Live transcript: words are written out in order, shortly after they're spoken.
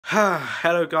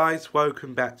Hello guys,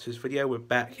 welcome back to this video. We're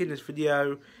back in this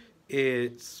video.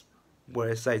 It's what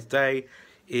I say today.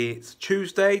 It's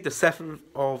Tuesday, the 7th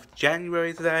of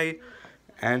January today,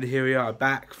 and here we are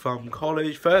back from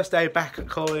college. First day back at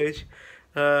college,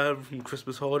 from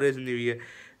Christmas holidays and New Year,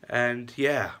 and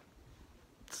yeah.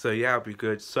 So yeah, it'll be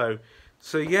good. So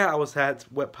yeah, I was at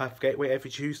Wetpath Gateway every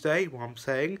Tuesday. What I'm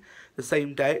saying, the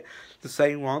same date, the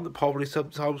same one. That probably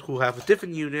sometimes we'll have a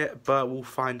different unit, but we'll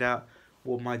find out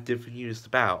what my different unit's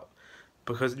about.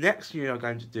 Because next unit I'm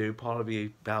going to do,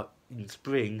 probably about in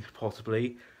spring,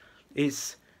 possibly,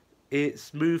 it's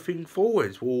moving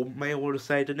forwards, or may I want to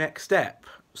say the next step.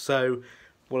 So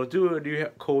what I'll do a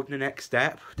unit called the next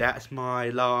step. That's my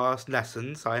last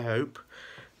lessons, I hope,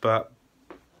 but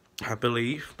I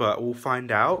believe, but we'll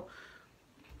find out.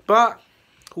 But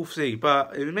we'll see.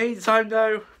 But in the meantime,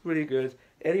 though, really good.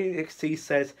 Alien XT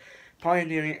says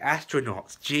pioneering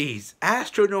astronauts. Jeez,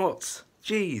 astronauts.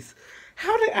 Jeez,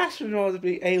 how did astronauts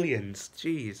be aliens?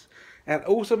 Jeez. And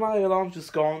also my alarm's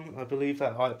just gone. I believe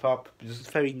that light up is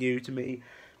very new to me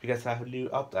because I have a new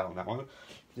update on that one.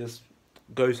 Just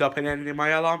goes up and then my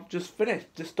alarm just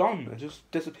finished, just done, it just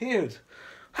disappeared.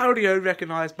 How do you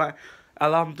recognise my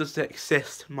alarm doesn't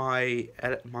exist? My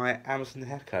Amazon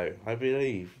Echo, I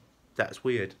believe. That's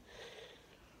weird.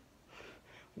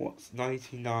 What's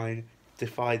 99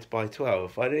 divided by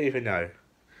 12? I don't even know.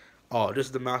 Oh, this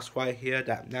is the mouse right here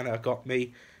that Nana got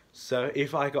me. So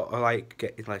if I got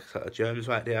getting sort of germs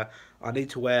right there, I need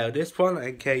to wear this one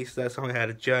in case someone had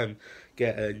a germ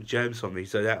germs on me.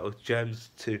 So that was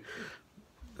germs to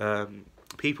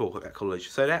people at college.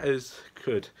 So that is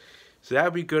good. So that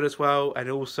would be good as well. And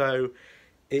also,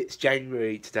 it's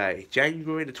January today,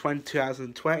 January the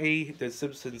 2020.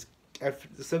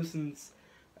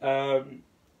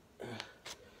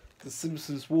 The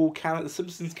Simpsons wall calendar, the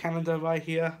Simpsons calendar right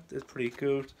here. It's pretty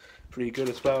good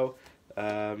as well.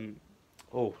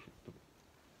 Oh,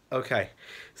 okay.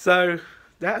 So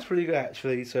that's pretty good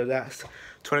actually. So that's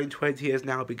 2020 has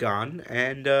now begun,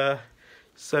 and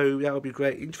so that will be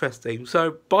great, interesting.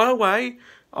 So by the way,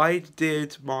 I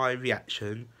did my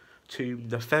reaction to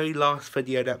the very last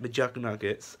video, that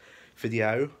McJugnuggets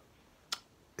video,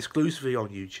 exclusively on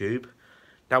YouTube.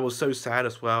 That was so sad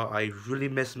as well. I really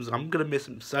miss him. I'm gonna miss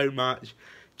him so much.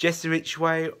 Jesse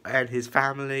Ridgway and his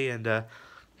family and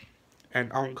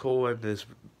uncle and this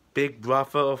big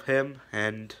brother of him.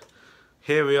 And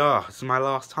here we are. This is my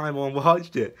last time I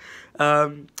watched it.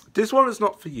 This one is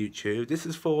not for YouTube. This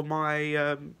is for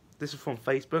my. This is from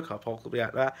Facebook. I'll probably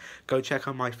at that. Go check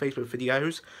on my Facebook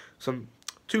videos.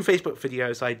 Two Facebook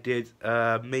videos I did.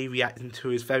 Me reacting to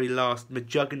his very last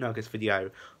McJugnuggets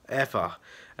video ever.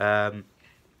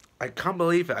 I can't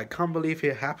believe it. I can't believe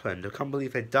it happened. I can't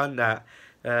believe they've done that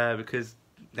because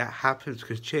that happens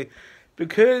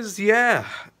because yeah,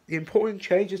 the important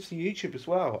changes to YouTube as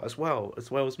well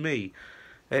as me.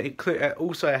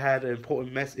 Also had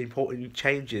important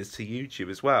changes to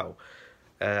YouTube as well.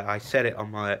 I said it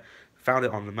on my found it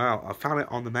on the mail. I found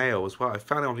it on the mail as well. I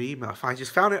found it on the email. I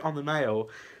just found it on the mail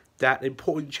that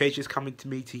important changes coming to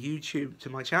me to YouTube,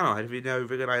 to my channel. I didn't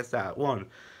realize that one.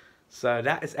 So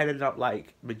that has ended up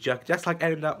like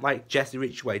ended up like Jesse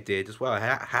Ridgway did as well.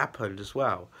 That happened as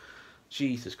well.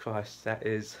 Jesus Christ, that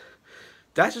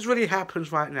just really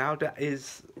happens right now. That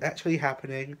is actually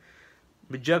happening.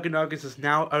 McJugnuggets is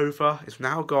now over. It's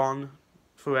now gone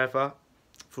forever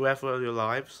of your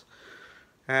lives.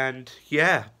 And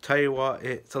yeah, tell you what,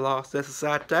 it's the last. That's a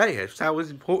sad day. If that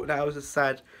was important, that was a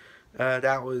sad.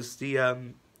 That was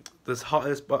the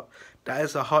hottest, but that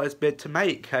is the hottest bid to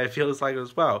make. It feels like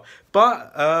as well.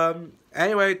 But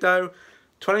anyway, though,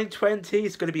 2020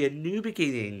 is going to be a new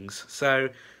beginnings. So,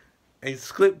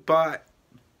 but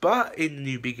in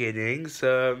new beginnings,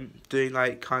 doing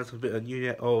kind of a bit of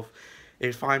unit of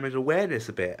environmental awareness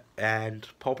a bit, and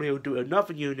probably we'll do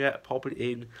another unit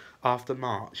probably in after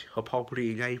March or probably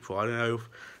in April. I don't know.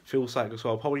 Feels like as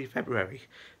well, probably February,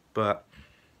 but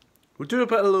we'll do a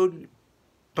little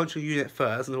bunch of unit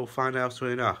first, and then we'll find out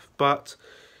soon enough. But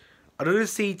I don't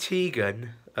see Tegan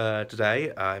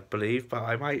today, I believe, but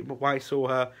I might saw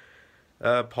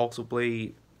her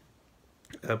possibly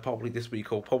this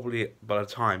week or probably by the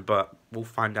time, but we'll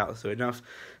find out soon enough.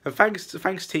 And thanks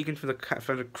Tegan for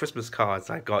the Christmas cards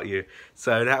I got you.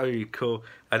 So that would be cool.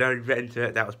 I know you read into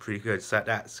it. That was pretty good. So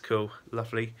that's cool,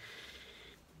 lovely.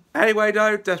 Anyway,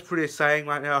 though, that's pretty saying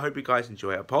right now. I hope you guys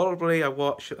enjoy it. Probably I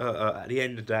watch at the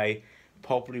end of the day.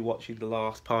 Probably watching the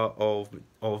last part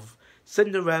of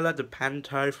Cinderella, the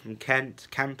Panto from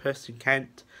campus in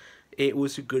Kent. It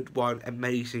was a good one,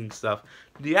 amazing stuff.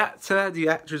 The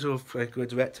actors were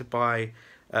directed by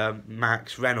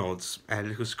Max Reynolds, and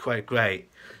it was quite great.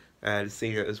 and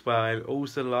seeing it as well. And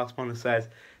also the last one that says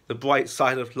the bright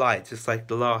side of light, is like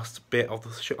the last bit of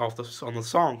the on the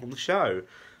song on the show.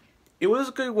 It was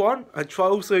a good one. I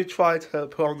also tried to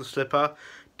put on the slipper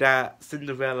that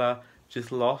Cinderella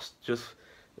just lost. Just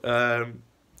well,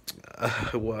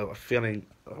 a feeling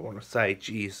I want to say,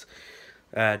 jeez,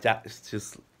 that's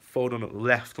just fallen on the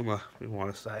left on the, I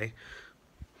want to say.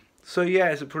 So yeah,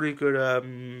 it's a pretty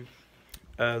good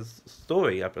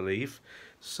story, I believe.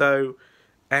 So,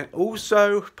 and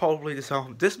also probably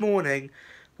this morning,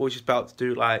 we're just about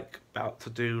to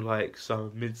do like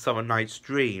some Midsummer Night's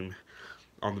Dream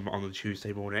on the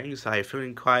Tuesday morning. So I'm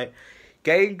feeling quite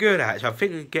getting good at it. I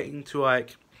think I'm getting to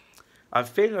like. I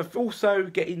think I've also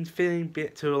feeling a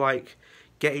bit to like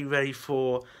getting ready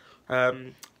for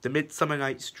the Midsummer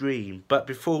Night's Dream. But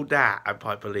before that,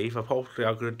 I believe I'm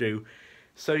gonna do.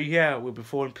 So yeah,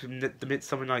 before the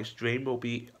Midsummer Night's Dream will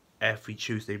be every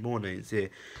Tuesday mornings here.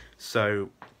 So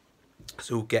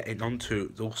getting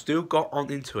onto, they'll still got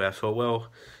on into it. So well,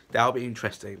 that'll be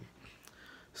interesting.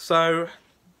 So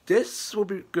this will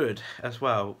be good as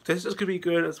well. This is gonna be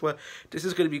good as well. This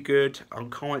is gonna be good. I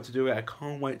can't wait to do it. I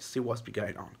can't wait to see what's be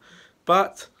going on.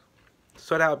 But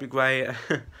so that would be great.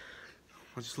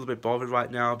 I'm just a little bit bothered right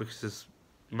now because it's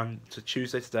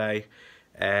Tuesday today.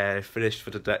 Finished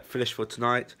for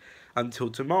tonight until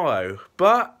tomorrow.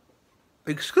 But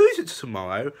exclusive to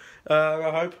tomorrow.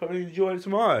 I hope I enjoy it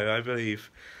tomorrow. I believe.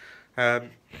 I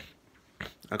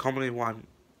can't believe what I'm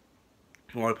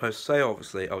supposed to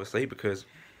say. Obviously, because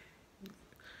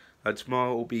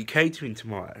tomorrow will be catering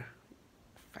tomorrow.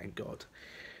 Thank God.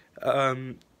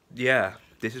 Yeah,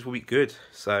 this will be good.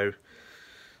 So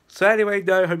anyway,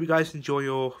 though, hope you guys enjoy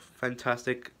your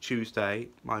fantastic Tuesday.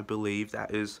 I believe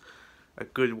that is a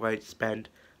good way to spend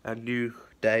a new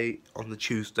day on the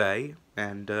Tuesday.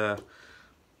 And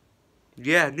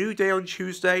yeah, new day on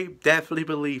Tuesday. Definitely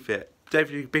believe it.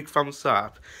 Definitely big thumbs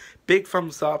up. Big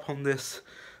thumbs up on this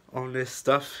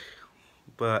stuff.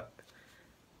 But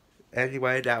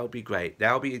anyway, that would be great.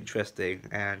 That would be interesting.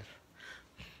 And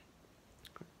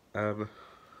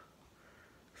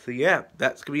so yeah,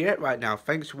 that's gonna be it right now.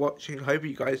 Thanks for watching. Hope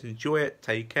you guys enjoy it.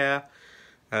 Take care.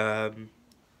 I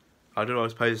don't know what I'm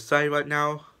supposed to say right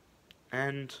now.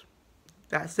 And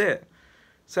that's it.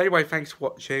 So anyway, thanks for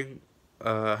watching.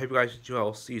 Hope you guys enjoy.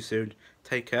 I'll see you soon.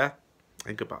 Take care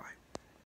and goodbye.